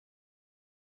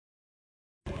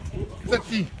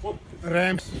30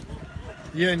 rams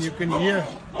here, and you can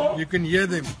hear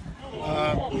them.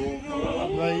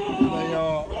 They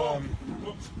are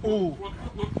all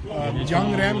young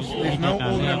rams. There's no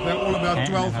old rams. They're all about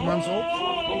 12 months old.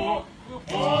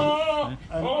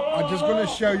 And I'm just going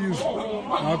to show you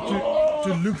how to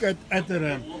look at a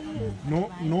ram.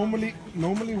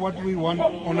 Normally what we want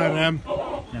on a ram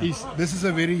is, this is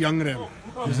a very young ram.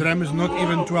 This ram is not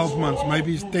even 12 months,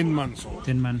 maybe it's 10 months old.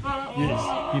 10 months. Yes.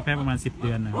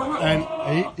 And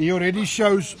And he already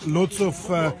shows lots of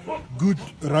good,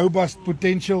 robust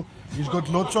potential. He's got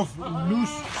lots of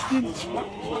loose skin.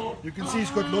 You can see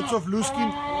he's got lots of loose skin,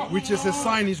 which is a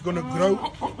sign he's going to grow.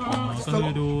 Still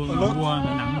a lot.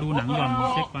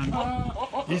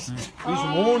 His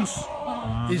horns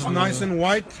is nice and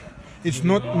white. It's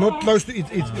not close to it.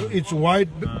 It's wide.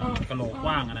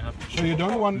 So you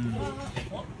don't want.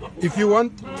 If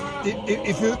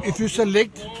you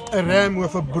select a ram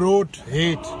with a broad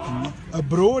head, a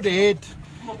broad head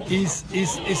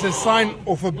is a sign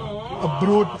of a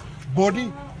broad body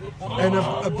and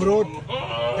a broad.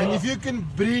 And if you can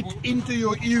breed into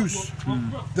your ewes,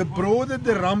 the broader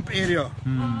the rump area,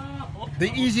 the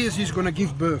easiest he's going to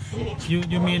give birth.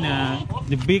 You mean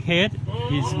the big head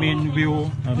is mean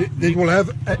will. They will have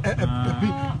a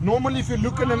big. Normally, if you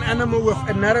look at an animal with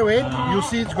a narrow head, you'll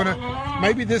see it's gonna.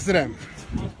 Maybe this ram.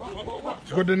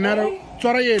 It's got a narrow.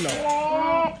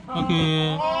 ก็คือ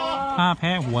ถ้าแพ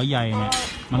ะหัวใหญ่เนี่ย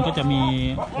มันก็จะมี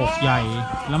อกใหญ่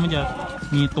แล้วมันจะ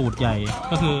มีตูดใหญ่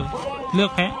ก็คือเลือ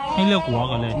กแพะให้เลือกหัว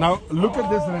ก่อนเลย Now look at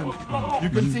this ram. You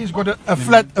can see it's got a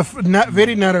flat,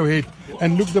 very narrow head, and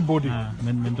look the body. เห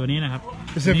มือนตัวนี้นะครับ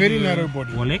It's a very narrow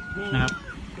body. หัวเล็กนะครับ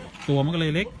ตัวมันก็เล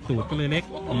ยเล็กตูดก็เลยเล็ก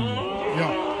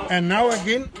Yeah. And now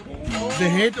again, the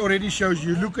head already shows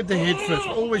you. Look at the head first.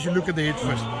 Always you look at the head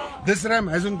first. This ram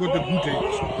hasn't got a good head.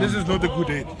 This is not a good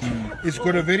head. It's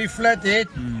got a very flat head.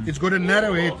 It's got a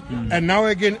narrow head. And now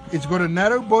again, it's got a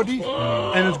narrow body,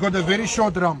 and it's got a very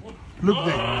short rump. Look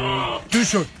there. Too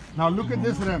short. Now look at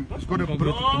this ram. It's got a ต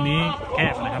รงนี้แค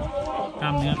บนะครับกล้า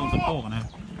มเนื้อตรงสะโพกนะครับ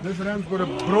This ram's got a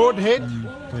broad head,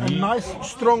 a nice,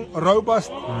 strong,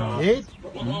 robust head.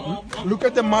 Look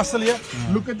at the muscle here.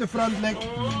 Look at the front leg.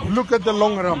 Look at the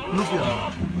long rump. Look here.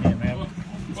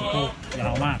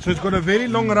 So it's got a very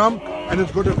long rump, and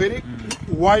it's got a very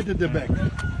wide at the back.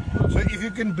 So if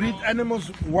you can breed animals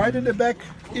wide at the back,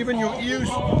 even your ewes,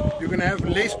 you're going to have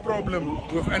less problem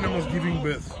with animals giving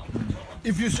birth.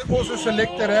 If you also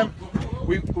select a ram,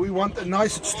 we want a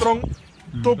nice, strong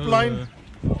top line,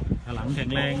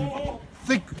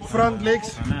 thick front legs,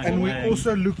 and we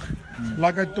also look,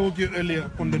 like I told you earlier,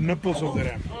 on the nipples of the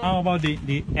ram. How about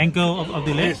the ankle of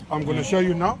the leg? Yes, I'm going to show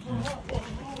you now.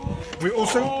 We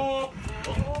also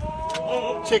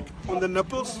check on the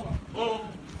nipples.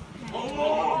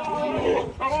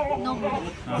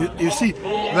 You see,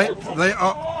 they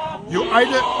are. You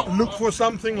either look for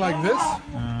something like this,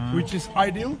 which is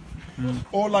ideal,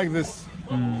 or like this.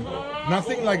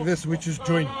 Nothing like this, which is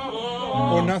joint,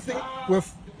 or nothing with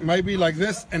maybe like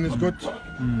this, and it's got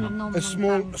a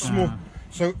small.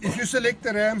 So if you select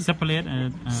the ram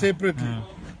separately,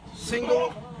 single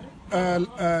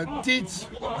teats,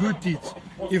 good teats.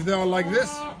 If they are like this,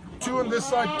 two on this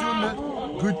side, two on the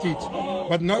good teats,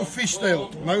 but no fishtail,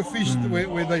 no fish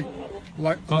where they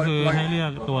like. ก็คือให้เลือ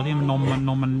กตัวที่นม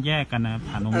มันแยกกันนะ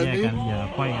ผ่านนมแยกกันอย่า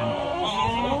ไขว้กัน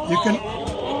You can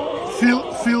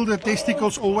feel the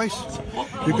testicles always.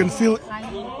 You can feel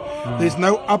there's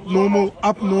no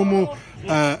abnormal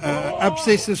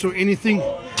abscesses or anything.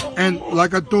 And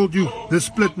like I told you, the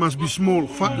split must be small,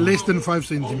 less than 5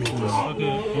 centimeters. ก็คื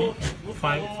อ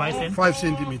5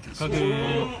 centimeters. ก็คือ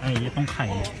ไอ้ตรงไข่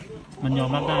มันยอม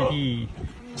รับได้ที่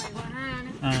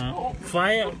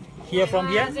here from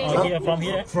here or here from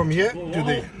here from here to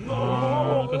there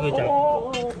ก็คือจาก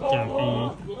ไอ้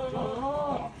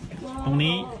ตรง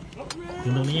นี้ถึ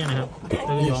งตรงนี้นะครับก็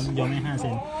คือยอมให้5 เซ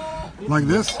น like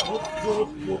this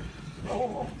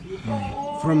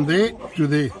from there to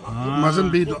there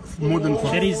mustn't be more than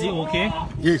 4. That is okay?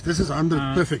 Yes, this is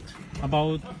 100 perfect.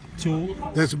 About 2?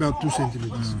 That's about 2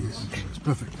 centimeters. Yes, it's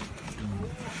perfect.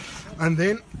 And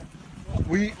then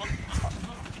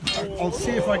I'll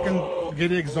see if I can get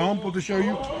an example to show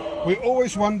you. We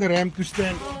always want the ram to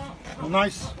stand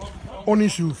nice on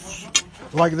his hoofs,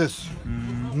 like this.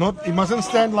 He mustn't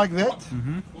stand like that.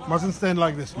 Mustn't stand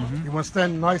like this. He must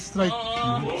stand nice,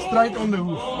 straight on the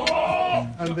hoof.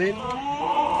 And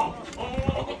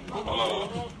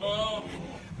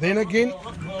then again,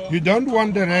 you don't want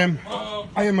the ram.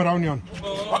 I am around you.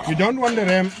 You don't want the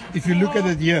ram, if you look at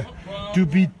it here, to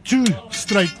be too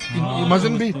straight. He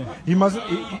mustn't be. You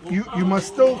must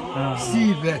still see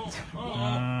that.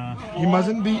 He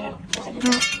mustn't be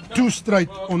too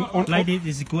straight on. Like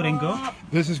this is good angle.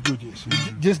 This is good, yes.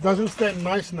 It just doesn't stand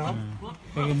nice now.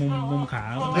 ก็คือมุมขา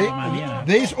ประมาณนี้นะ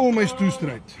There is almost too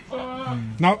straight.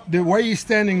 Now the way he's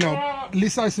standing now,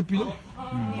 Lisa is appeal.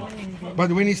 But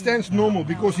when he stands normal,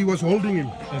 because he was holding him.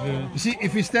 You see,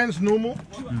 if he stands normal,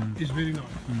 it's very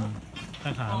nice. ถ้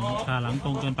าขาหลังตร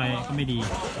งเกินไปก็ไม่ดี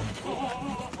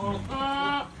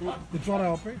It's not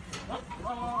helping.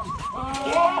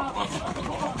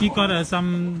 He got some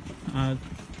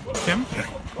cramp?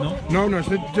 No? No, it's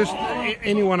just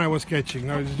anyone I was catching.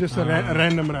 No, it's just a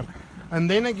random ram. And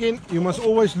then again, you must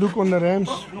always look on the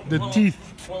rams, the teeth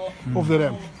of the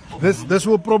ram. This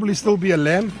will probably still be a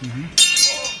lamb.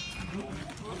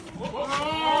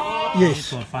 Yes.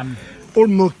 All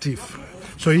milk teeth.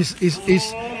 So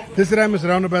this ram is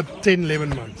around about 10-11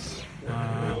 months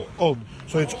old.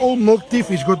 So it's all milk teeth.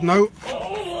 He's got no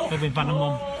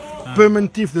permanent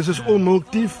teeth. This is all milk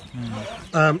teeth.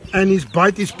 And his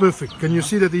bite is perfect. Can you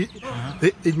see that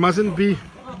it mustn't be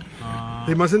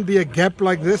there mustn't be a gap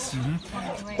like this.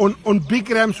 On big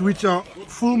rams which are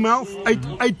full mouth,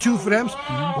 8 tooth rams,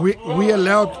 we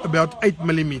allowed about 8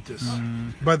 millimeters.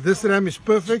 But this ram is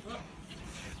perfect.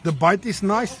 The bite is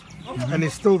nice. And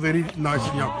it's still very nice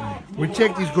and young. We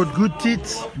checked, he's got good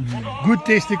teeth, good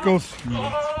testicles,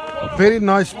 very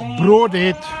nice broad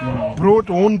head, broad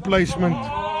horn placement,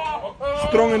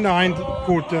 strong in the hind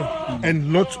quarter,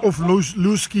 and lots of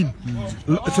loose skin.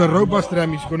 It's a robust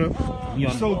ram. He's gonna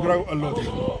still grow a lot.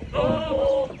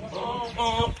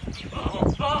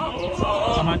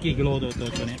 ประมาณกี่กิโลตัว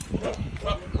นี้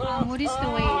What is the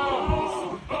weight?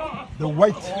 The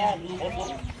weight,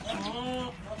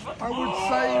 I would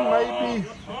say maybe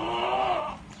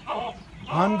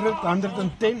 100,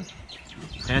 110.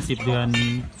 แค่10 เดือน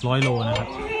100 โลนะครับ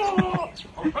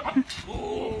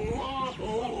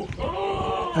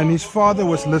And his father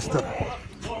was Lister.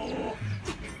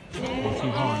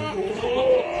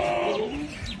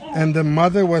 And the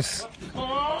mother was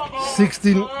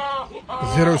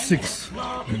 1606.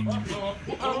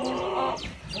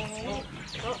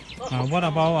 What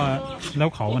about แล้ว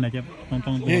เขามันจะตร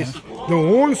ง Yes, the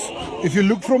horns, if you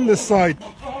look from the side,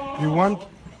 you want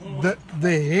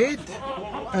the head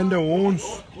and the horns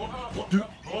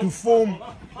to form.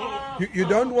 You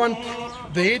don't want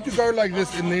the head to go like this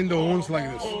and then the horns like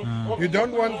this. You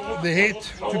don't want the head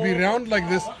to be round like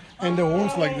this and the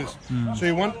horns like this. So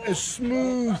you want a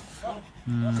smooth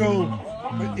curl.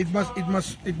 It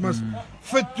must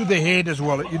fit to the head as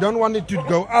well. You don't want it to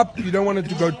go up. You don't want it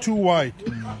to go too wide.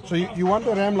 So you want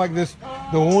a ram like this.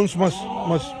 The horns must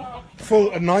fill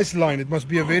a nice line. It must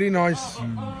be a very nice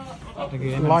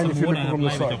line if you look from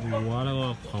the side.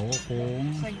 So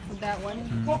that one.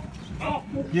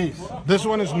 Yes, this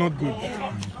one is not good.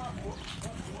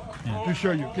 To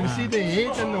show you, can you see the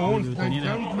head and the horns? They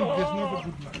don't look. There's not a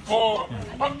good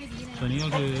line. ตัวนี้ก็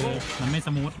คือมันไม่ส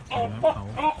มูทเขา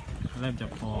เริ่มจะ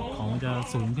เขาจะ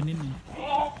สูงขึ้นนิดนึง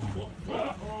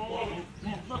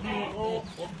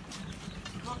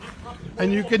And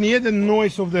you can hear the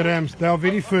noise of the rams. They are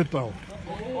very fertile.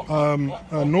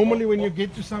 Normally when you get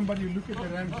to somebody, you look at the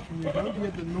rams and you don't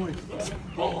hear the noise.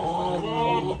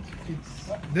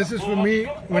 This is for me,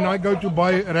 when I go to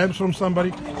buy rams from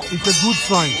somebody, it's a good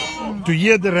sign to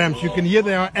hear the rams. You can hear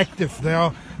they are active. They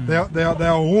are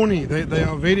horny. They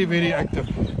are very, very active.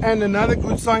 And another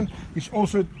good sign is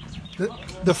also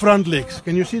the front legs.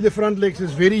 Can you see the front legs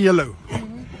is very yellow?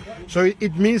 So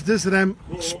it means this ram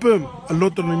sperm a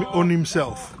lot on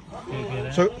himself.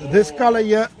 So this color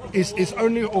here is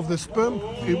only of the sperm.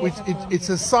 It's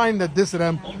a sign that this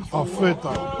ram are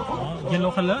fertile.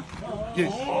 Yellow color?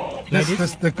 Yes.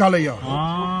 That's the color here.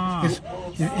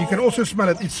 You can also smell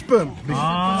it. It's sperm.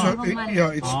 So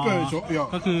it's sperm. So, yeah.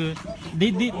 ก็คือ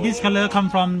this color come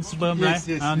from sperm, right?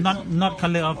 Yes. Not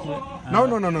color of. No.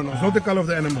 It's not the color of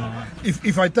the animal.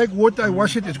 If I take water, I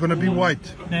wash it, it's going to be white.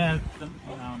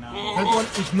 That one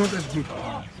is not as good.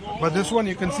 But this one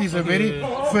you can see is a very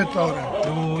fertile ram.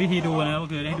 ดูวิธีดูนะก็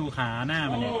คือให้ดูขาหน้า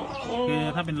มันเนี่ยคือ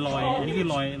ถ้าเป็นรอยอันนี้คือ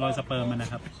รอยสเปิร์มมันนะ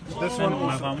ครับนั่นห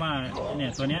มายความว่าเนี่ย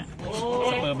ตัวเนี้ย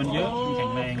สเปิร์มมันเยอะมันแข็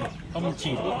งแรงต้อง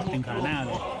ฉีดถึงขาหน้าเ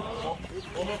ลย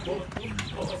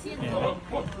เนี่ย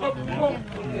ดูนะ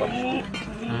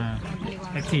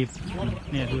แอคทีฟ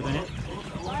เนี่ยดูตัวเนี้ย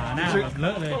ขาหน้าแบบเล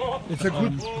อะเลย It's a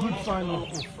good sign of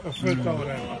a fertile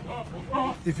ram.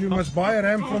 If you must buy a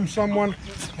ram from someone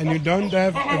and you don't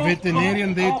have a veterinarian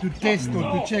there to test or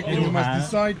to check, and you must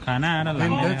decide, ขาหน้าด้านหลั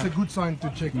ง then เนี่ย that's a good sign to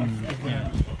check.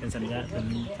 เป็นสัญ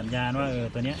ญาณว่า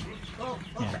ตัวเนี้ย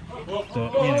เนี่ยตัว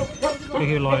เนี่ยก็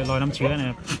คือรอยน้ำเชื้อนะ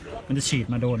ครับมันจะฉีด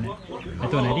มาโดนเนี่ยไอ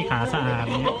ตัวไหนที่ขาสะอาด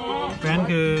เนี่ยเพราะฉะนั้น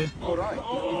คือ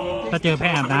ถ้าเจอแพ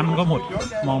ะอาบน้ำมันก็หมด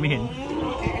มองไม่เห็น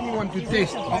Anyone to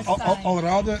test, I'll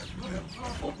rather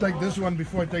take this one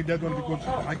before I take that one because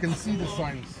I can see the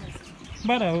signs.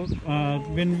 But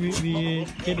when we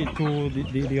get it to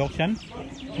the auction,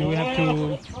 you have to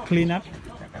clean up.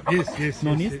 Yes.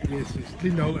 No need? Yes.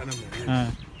 Clean the whole animal.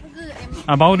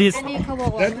 About this.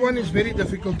 That one is very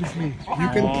difficult to clean. You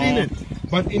can clean it,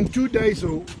 but in 2 days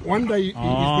or 1 day it's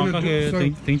ก็ going คือ to. So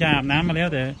ถึงจะอาบน้ำมาแล้ว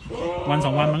แต่วัน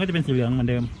2 วันมันก็จะเป็นสีเหลืองเหมือน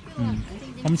เดิม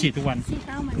ผมฉีดทุกวัน สีเ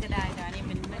ต้ามันก็ได้แต่อันนี้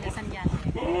มันจะสัญญาณ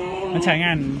มันใช้ง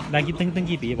านได้ตั้ง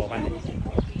กี่ปีบอกไป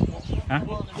ฮะ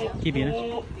กี่ปีนะ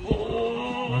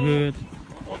คือ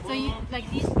So you, like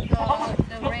this,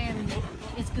 the ram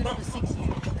is good for 6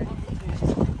 years.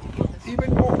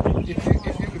 even more,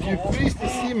 if you freeze the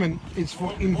semen, it's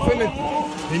for infinity.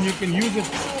 Then you can use it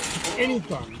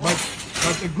anytime.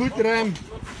 But a good ram,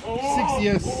 6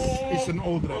 years is an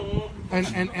old ram.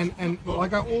 And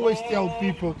like I always tell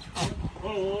people,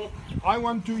 I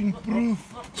want to improve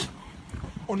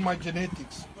on my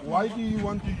genetics. Why do you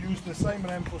want to use the same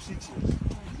ram for 6 years?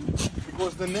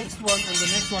 Because the next one and the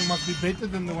next one must be better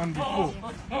than the one before.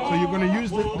 So you're going to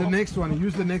use the next one,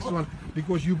 use the next one,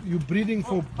 because you're breeding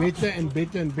for better and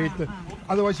better and better.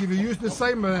 Otherwise, if you use the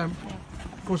same ram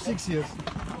for 6 years,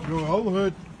 your whole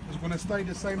herd is going to stay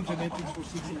the same genetics for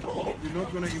 6 years. You're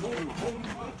not going to improve.